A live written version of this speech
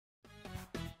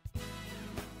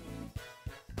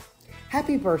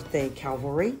Happy birthday,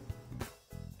 Calvary.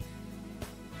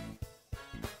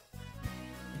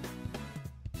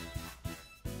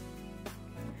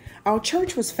 Our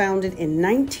church was founded in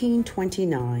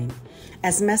 1929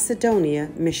 as Macedonia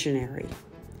Missionary.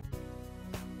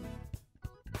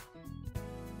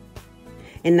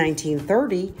 In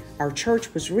 1930, our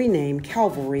church was renamed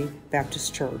Calvary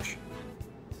Baptist Church.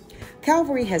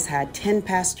 Calvary has had 10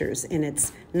 pastors in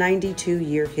its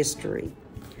 92-year history.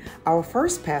 Our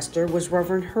first pastor was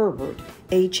Reverend Herbert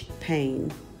H.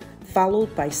 Payne,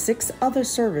 followed by 6 other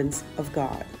servants of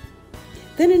God.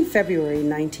 Then in February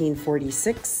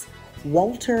 1946,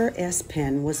 Walter S.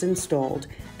 Penn was installed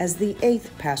as the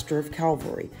 8th pastor of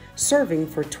Calvary, serving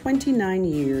for 29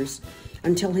 years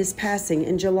until his passing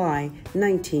in July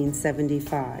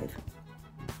 1975.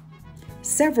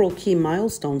 Several key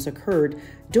milestones occurred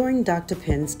during Dr.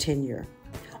 Penn's tenure.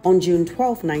 On June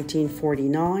 12,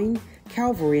 1949,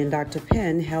 Calvary and Dr.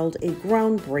 Penn held a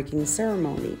groundbreaking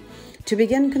ceremony to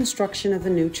begin construction of the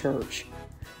new church.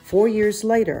 4 years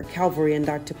later, Calvary and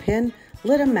Dr. Penn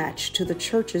lit a match to the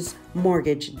church's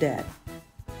mortgage debt.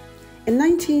 In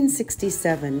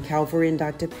 1967, Calvary and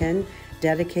Dr. Penn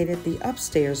dedicated the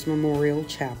upstairs Memorial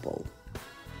Chapel.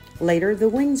 Later, the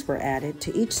wings were added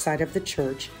to each side of the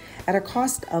church at a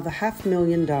cost of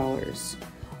 $500,000.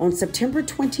 On September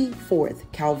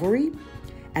 24th, Calvary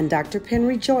and Dr. Penn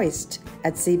rejoiced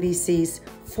at CBC's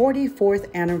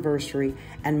 44th anniversary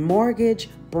and mortgage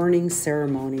burning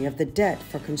ceremony of the debt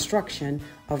for construction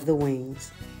of the wings.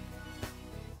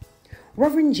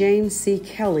 Reverend James C.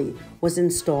 Kelly was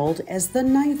installed as the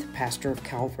 9th pastor of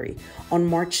Calvary on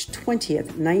March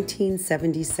 20th,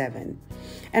 1977,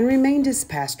 and remained as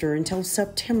pastor until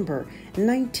September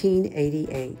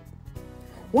 1988.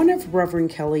 One of Reverend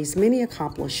Kelly's many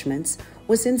accomplishments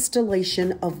was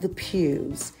installation of the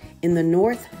pews in the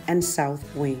north and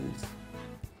south wings.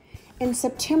 In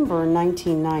September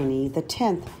 1990, the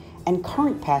 10th and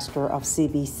current pastor of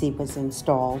CBC was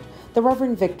installed, the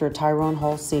Reverend Victor Tyrone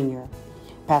Hall Sr.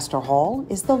 Pastor Hall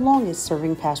is the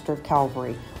longest-serving pastor of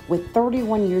Calvary with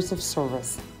 31 years of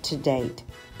service to date.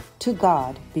 To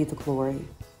God be the glory.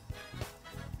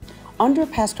 Under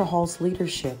Pastor Hall's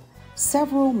leadership,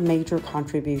 several major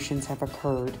contributions have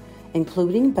occurred,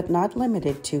 including but not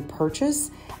limited to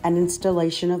purchase and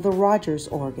installation of the Rogers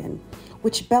organ,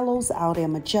 which bellows out a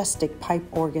majestic pipe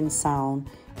organ sound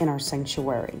in our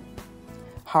sanctuary.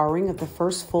 Hiring of the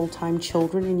first full-time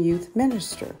children and youth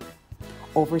minister.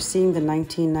 Overseeing the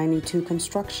 1992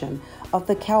 construction of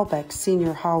the Calbeck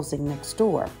Senior Housing next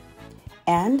door.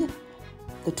 And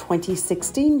the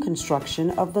 2016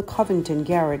 construction of the Covington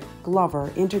Garrett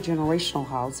Glover Intergenerational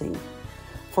Housing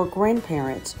for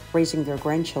grandparents raising their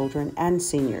grandchildren and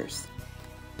seniors.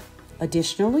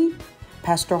 Additionally,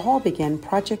 Pastor Hall began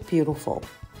Project Beautiful.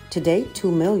 To date,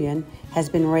 $2 million has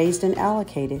been raised and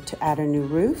allocated to add a new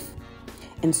roof,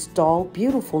 install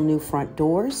beautiful new front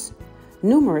doors,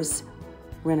 numerous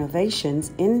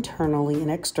renovations internally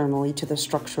and externally to the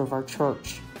structure of our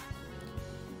church.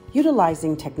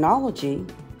 Utilizing technology,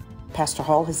 Pastor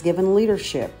Hall has given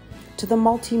leadership to the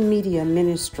multimedia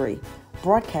ministry,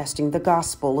 broadcasting the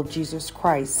gospel of Jesus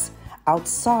Christ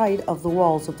outside of the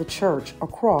walls of the church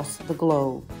across the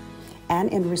globe.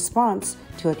 And in response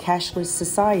to a cashless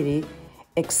society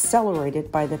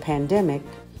accelerated by the pandemic,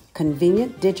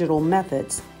 convenient digital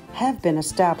methods have been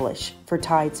established for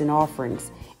tithes and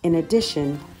offerings, in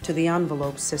addition to the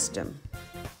envelope system.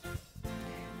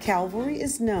 Calvary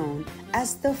is known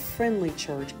as the Friendly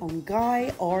Church on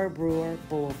Guy R Brewer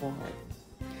Blvd.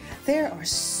 There are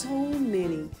so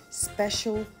many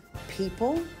special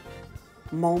people,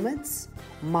 moments,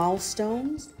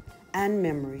 milestones, and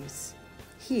memories.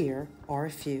 Here are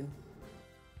a few.